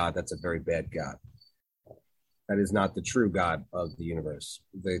good God. That's a very bad God. That is not the true God of the universe.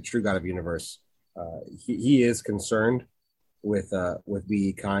 The true God of the universe, he is concerned with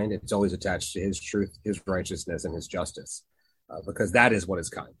be kind. It's always attached to his truth, his righteousness, and his justice, because that is what is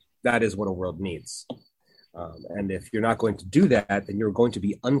kind. That is what a world needs. And if you're not going to do that, then you're going to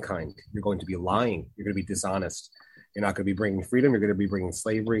be unkind. You're going to be lying. You're going to be dishonest. You're not going to be bringing freedom. You're going to be bringing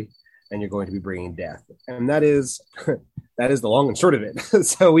slavery, and you're going to be bringing death. And that is that is the long and short of it.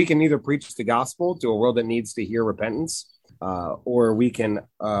 So we can either preach the gospel to a world that needs to hear repentance, or we can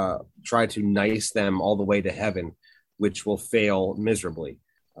try to nice them all the way to heaven, which will fail miserably.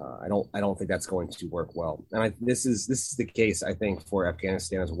 I don't think that's going to work well. And this is the case, I think, for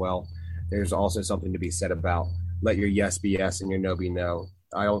Afghanistan as well. There's also something to be said about let your yes be yes and your no be no.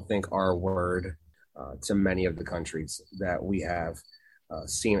 I don't think our word to many of the countries that we have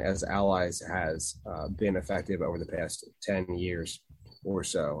seen as allies has been effective over the past 10 years or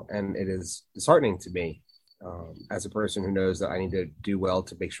so. And it is disheartening to me as a person who knows that I need to do well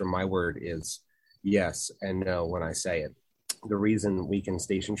to make sure my word is yes and no when I say it. The reason we can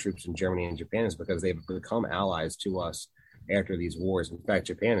station troops in Germany and Japan is because they've become allies to us after these wars. In fact,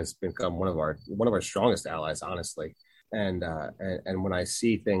 Japan has become one of our strongest allies, honestly. And when I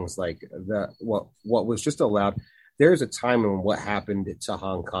see things like what was just allowed, there's a time when what happened to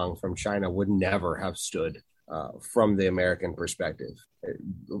Hong Kong from China would never have stood from the American perspective.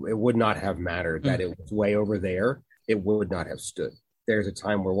 It would not have mattered that it was way over there. It would not have stood. There's a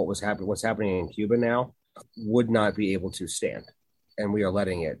time where what's happening in Cuba now would not be able to stand, and we are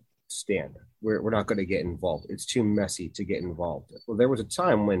letting it stand. We're not going to get involved. It's too messy to get involved. Well, there was a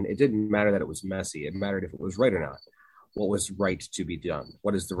time when it didn't matter that it was messy. It mattered if it was right or not. What was right to be done?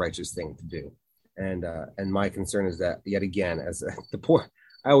 What is the righteous thing to do? And my concern is that yet again, as the poor,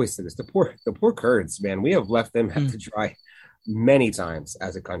 I always say this, the poor Kurds, man, we have left them to dry many times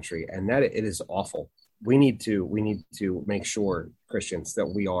as a country, and that it is awful. We need to make sure, Christians, that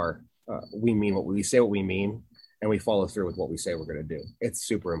we mean what we say, what we mean, and we follow through with what we say we're going to do. It's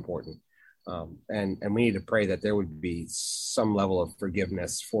super important. And we need to pray that there would be some level of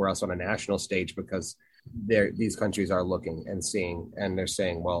forgiveness for us on a national stage, because these countries are looking and seeing, and they're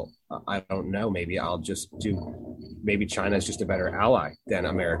saying, well, I don't know, maybe China is just a better ally than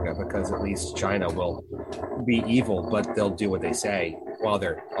America, because at least China will be evil, but they'll do what they say while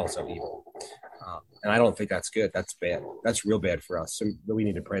they're also evil. And I don't think that's good. That's bad. That's real bad for us. So we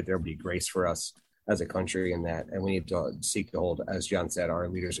need to pray that there will be grace for us as a country in that. And we need to seek to hold, as John said, our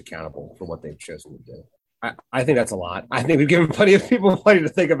leaders accountable for what they've chosen to do. I think that's a lot. I think we've given plenty of people plenty to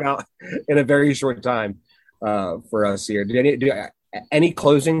think about in a very short time for us here. Any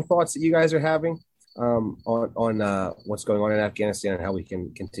closing thoughts that you guys are having on what's going on in Afghanistan and how we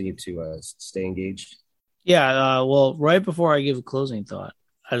can continue to stay engaged? Yeah. Well, right before I give a closing thought,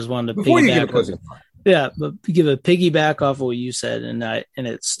 I just wanted to give a piggyback off of what you said, and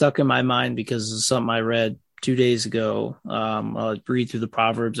it stuck in my mind because it's something I read 2 days ago. I'll read through the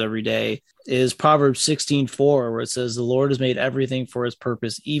Proverbs every day. Is Proverbs 16:4, where it says, "The Lord has made everything for his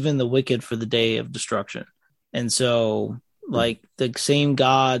purpose, even the wicked for the day of destruction." And so, like, the same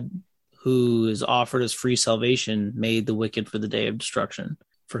God who has offered us free salvation made the wicked for the day of destruction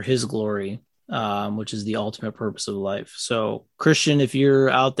for his glory, which is the ultimate purpose of life. So, Christian, if you're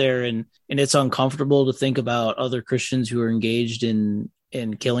out there and it's uncomfortable to think about other Christians who are engaged in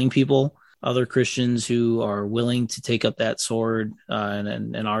killing people, other Christians who are willing to take up that sword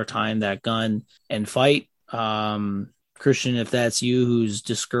and in our time, that gun, and fight. Christian, if that's you who's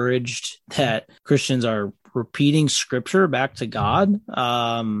discouraged that Christians are repeating scripture back to God,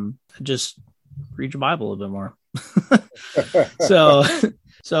 just read your Bible a bit more. So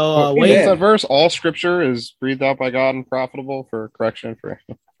wait. That verse, all scripture is breathed out by God and profitable for correction, for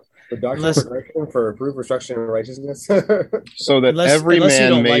doctrine, for correction, for reproof, instruction, and righteousness. So that every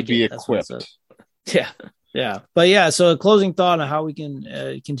man may be equipped. Yeah. But yeah, so a closing thought on how we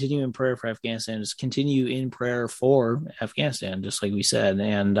can continue in prayer for Afghanistan is continue in prayer for Afghanistan, just like we said,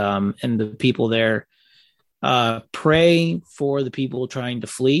 and the people there. Pray for the people trying to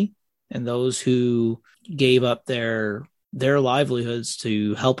flee and those who gave up their livelihoods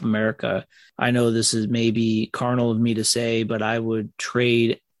to help America. I know this is maybe carnal of me to say, but I would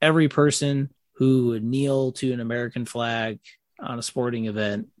trade every person who would kneel to an American flag on a sporting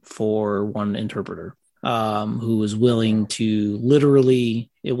event for one interpreter, who was willing to literally,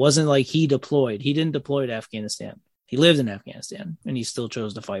 it wasn't like he didn't deploy to Afghanistan. He lived in Afghanistan and he still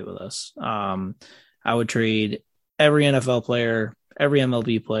chose to fight with us. I would trade every NFL player, every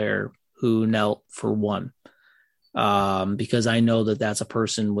MLB player who knelt for one, because I know that that's a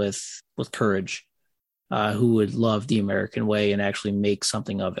person with courage. who would love the American way and actually make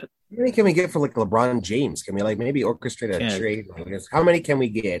something of it. How many can we get for like LeBron James? Can we like maybe orchestrate a trade? How many can we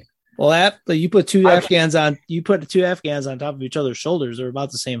get? Well, you put two Afghans on top of each other's shoulders. They're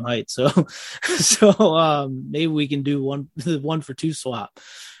about the same height. So maybe we can do one for two swap.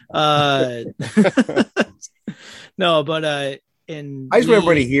 No, but I just want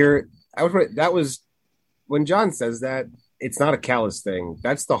everybody here. That was when John says that, it's not a callous thing.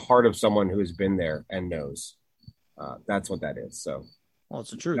 That's the heart of someone who has been there and knows. That's what that is. So, well,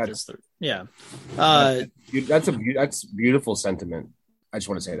 it's the truth. Yeah. That's beautiful sentiment. I just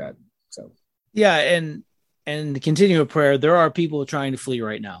want to say that. So, yeah. And to continue with prayer, there are people trying to flee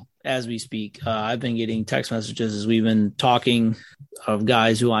right now as we speak. I've been getting text messages as we've been talking of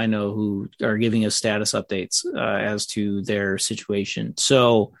guys who I know who are giving us status updates as to their situation.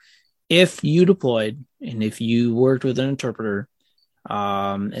 So if you deployed and if you worked with an interpreter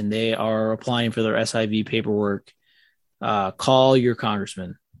and they are applying for their SIV paperwork, call your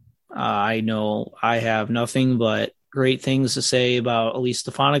congressman. I know I have nothing but great things to say about Elise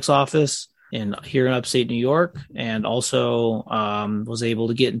Stefanik's office here in upstate New York, and also was able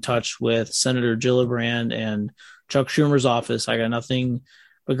to get in touch with Senator Gillibrand and Chuck Schumer's office. I got nothing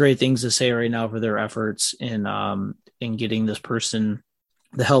but great things to say right now for their efforts in getting this person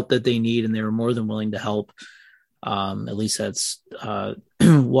the help that they need, and they were more than willing to help. At least that's the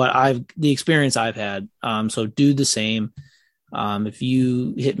experience I've had. So do the same. If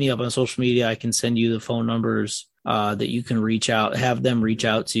you hit me up on social media, I can send you the phone numbers that you can have them reach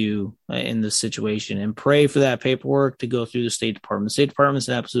out to in this situation, and pray for that paperwork to go through the State Department. The State Department's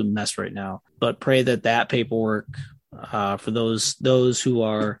an absolute mess right now, but pray that paperwork for those who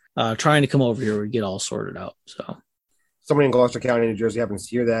are trying to come over here would get all sorted out. So somebody in Gloucester County, New Jersey happens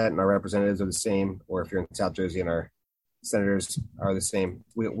to hear that, and our representatives are the same, or if you're in South Jersey and our senators are the same,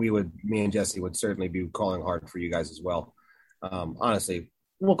 me and Jesse would certainly be calling hard for you guys as well. Honestly,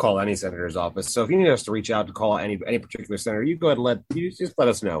 we'll call any senator's office. So if you need us to reach out to call any particular senator, you go ahead and just let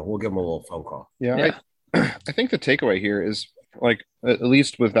us know. We'll give them a little phone call. Yeah. I think the takeaway here is, like, at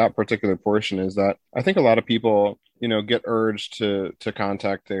least with that particular portion, is that I think a lot of people, get urged to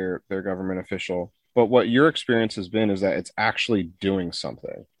contact their government official. But what your experience has been is that it's actually doing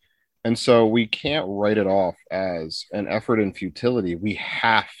something. And so we can't write it off as an effort in futility. We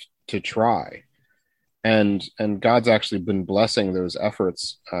have to try. And God's actually been blessing those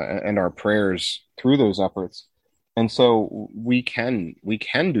efforts and our prayers through those efforts. And so we can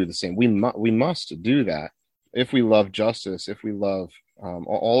do the same. We must do that if we love justice, if we love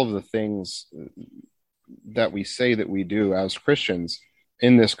all of the things that we say that we do as Christians.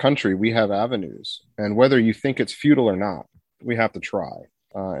 In this country, we have avenues, and whether you think it's futile or not, we have to try.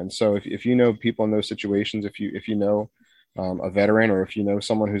 And so if you know people in those situations, if you know a veteran, or if you know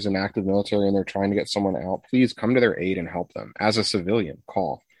someone who's in active military and they're trying to get someone out, please come to their aid and help them. As a civilian,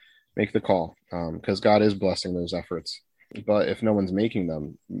 make the call, because God is blessing those efforts. But if no one's making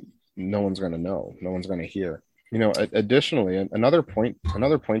them, no one's going to know, no one's going to hear. Additionally, another point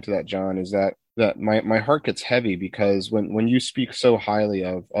to that, John, is that my heart gets heavy, because when you speak so highly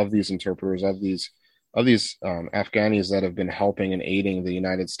of these interpreters, of these Afghanis that have been helping and aiding the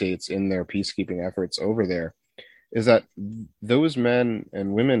United States in their peacekeeping efforts over there, is that those men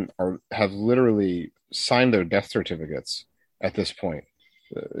and women have literally signed their death certificates at this point.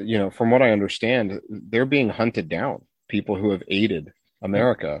 From what I understand, they're being hunted down, people who have aided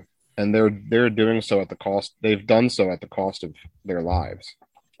America, and they're doing so at the cost. They've done so at the cost of their lives.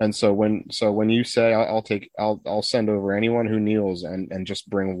 And so when you say I'll send over anyone who kneels and just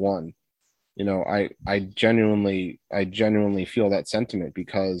bring one, I genuinely feel that sentiment,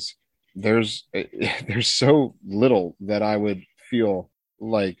 because there's so little that I would feel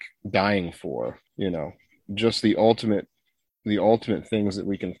like dying for, just the ultimate things that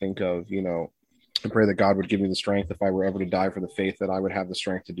we can think of. I pray that God would give me the strength, if I were ever to die for the faith, that I would have the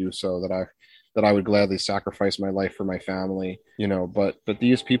strength to do so, that I would gladly sacrifice my life for my family, but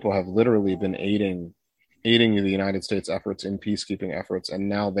these people have literally been aiding the United States efforts in peacekeeping efforts. And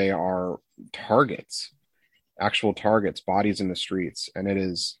now they are actual targets, bodies in the streets. And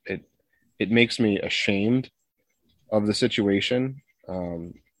it makes me ashamed of the situation.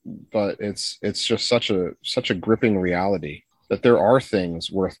 But it's just such a gripping reality that there are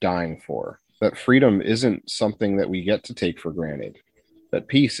things worth dying for, that freedom isn't something that we get to take for granted, that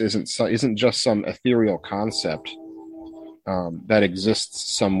peace isn't just some ethereal concept that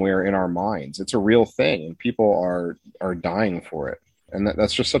exists somewhere in our minds. It's a real thing, and people are dying for it. And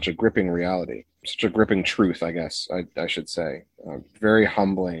that's just such a gripping reality, such a gripping truth, I guess I should say. Very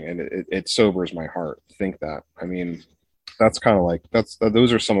humbling, and it sobers my heart to think that. I mean, that's kind of like,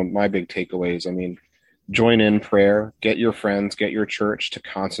 those are some of my big takeaways. I mean, join in prayer, get your friends, get your church to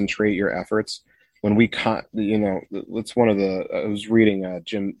concentrate your efforts. When we it's one of the, I was reading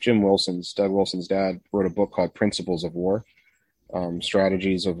Doug Wilson's dad wrote a book called Principles of War,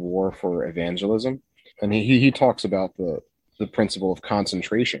 Strategies of War for Evangelism. And he talks about the principle of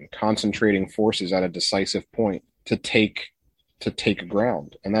concentration, concentrating forces at a decisive point to take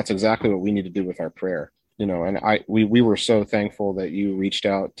ground. And that's exactly what we need to do with our prayer. And we were so thankful that you reached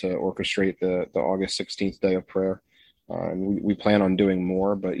out to orchestrate the August 16th day of prayer. And we plan on doing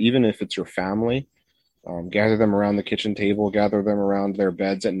more, but even if it's your family, gather them around the kitchen table, gather them around their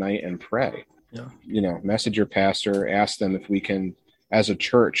beds at night and pray. Yeah. Message your pastor, ask them if we can, as a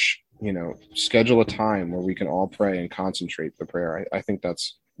church, schedule a time where we can all pray and concentrate the prayer. I think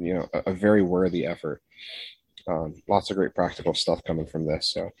that's, a very worthy effort. Lots of great practical stuff coming from this.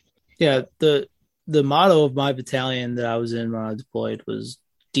 So, yeah, the motto of my battalion that I was in when I deployed was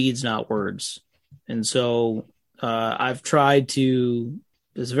deeds, not words. And so I've tried to,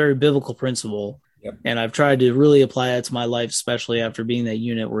 it's a very biblical principle. Yep. And I've tried to really apply that to my life, especially after being that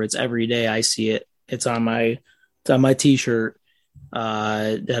unit where it's every day I see it. It's on my t-shirt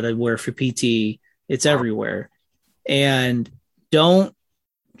that I wear for PT. It's everywhere. And don't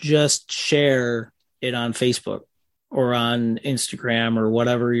just share it on Facebook or on Instagram or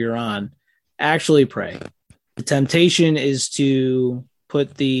whatever you're on. Actually pray. The temptation is to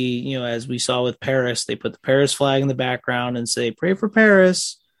put as we saw with Paris, they put the Paris flag in the background and say, pray for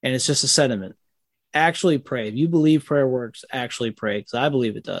Paris. And it's just a sentiment. Actually pray. If you believe prayer works, actually pray, because I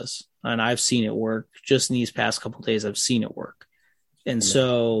believe it does. And I've seen it work. Just in these past couple of days, I've seen it work. And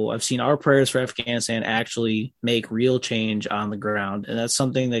so I've seen our prayers for Afghanistan actually make real change on the ground. And that's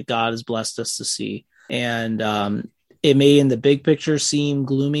something that God has blessed us to see. And it may in the big picture seem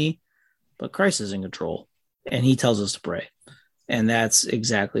gloomy, but Christ is in control and he tells us to pray. And that's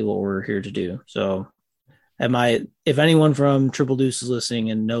exactly what we're here to do. So if anyone from Triple Deuce is listening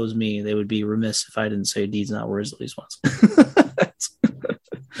and knows me, they would be remiss if I didn't say deeds, not words at least once.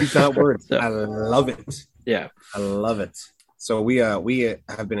 Deeds, not words. So, I love it. Yeah. I love it. So we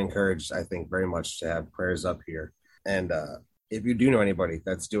have been encouraged, I think, very much to have prayers up here. And if you do know anybody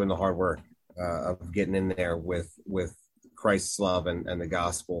that's doing the hard work of getting in there with Christ's love and the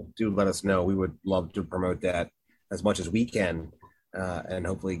gospel, do let us know. We would love to promote that as much as we can, and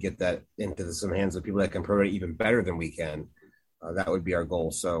hopefully get that into some hands of people that can promote it even better than we can. That would be our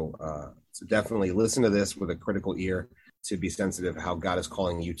goal. So definitely listen to this with a critical ear to be sensitive how God is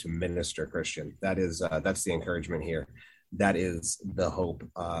calling you to minister, Christian. That's the encouragement here. That is the hope.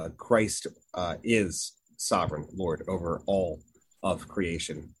 Christ is sovereign Lord over all of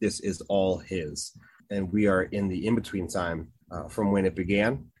creation. This is all his. And we are in the in-between time from when it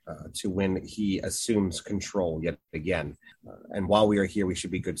began to when he assumes control yet again. And while we are here, we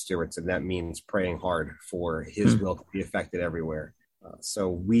should be good stewards. And that means praying hard for his will to be effected everywhere. So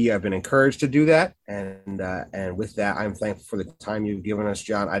we have been encouraged to do that. And with that, I'm thankful for the time you've given us,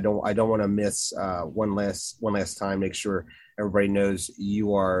 John. I don't want to miss one last time. Make sure everybody knows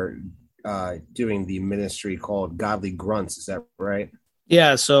you are doing the ministry called Godly Grunts. Is that right?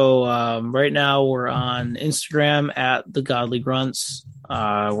 Yeah, so right now we're on Instagram at The Godly Grunts.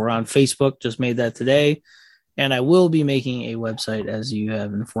 We're on Facebook, just made that today. And I will be making a website, as you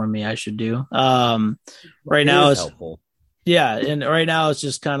have informed me I should do. Right now it's helpful. Yeah, and right now it's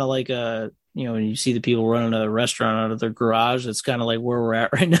just kind of like when you see the people running a restaurant out of their garage, it's kind of like where we're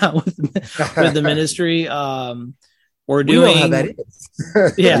at right now with the ministry. We're doing. We know how that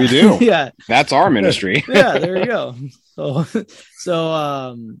is. Yeah, we do. Yeah, that's our ministry. Yeah, there you go.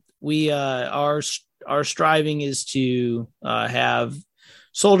 So we our striving is to have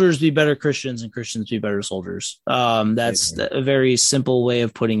soldiers be better Christians and Christians be better soldiers. That's a very simple way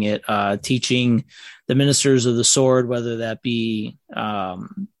of putting it. Teaching the ministers of the sword, whether that be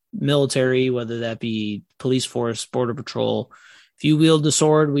military, whether that be police force, border patrol. If you wield the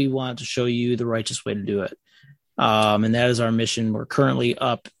sword, we want to show you the righteous way to do it. And that is our mission. We're currently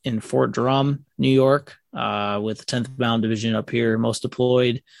up in Fort Drum, New York, with the 10th Mountain Division up here, most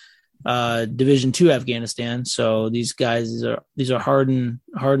deployed, Division 2 Afghanistan. So these guys, these are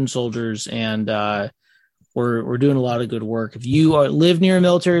hardened soldiers, and we're doing a lot of good work. If you live near a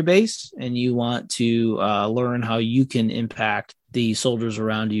military base and you want to learn how you can impact the soldiers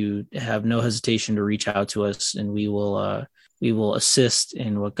around you, have no hesitation to reach out to us, and we will assist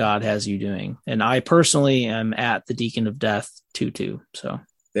in what God has you doing. And I personally am at the Deacon of Death 22. So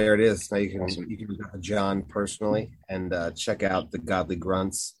there it is. Now you can reach out to John personally and check out the Godly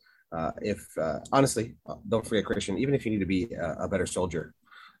Grunts. Honestly, don't forget, Christian, even if you need to be a better soldier,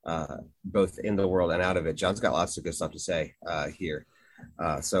 both in the world and out of it, John's got lots of good stuff to say here.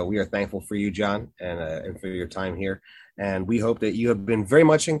 So we are thankful for you, John, and for your time here. And we hope that you have been very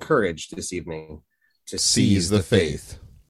much encouraged this evening to Seize the faith.